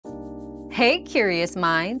Hey, curious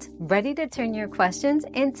mind, ready to turn your questions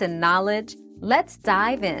into knowledge? Let's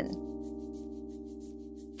dive in.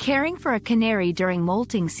 Caring for a canary during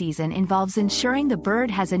molting season involves ensuring the bird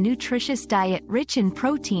has a nutritious diet rich in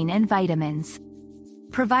protein and vitamins.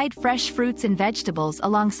 Provide fresh fruits and vegetables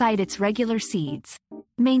alongside its regular seeds.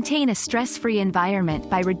 Maintain a stress-free environment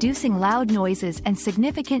by reducing loud noises and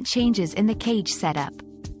significant changes in the cage setup.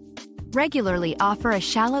 Regularly offer a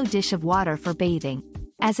shallow dish of water for bathing,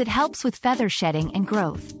 as it helps with feather shedding and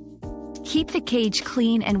growth. Keep the cage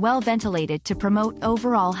clean and well ventilated to promote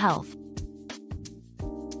overall health.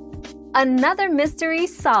 Another mystery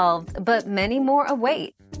solved, but many more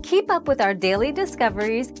await. Keep up with our daily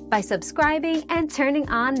discoveries by subscribing and turning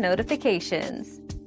on notifications.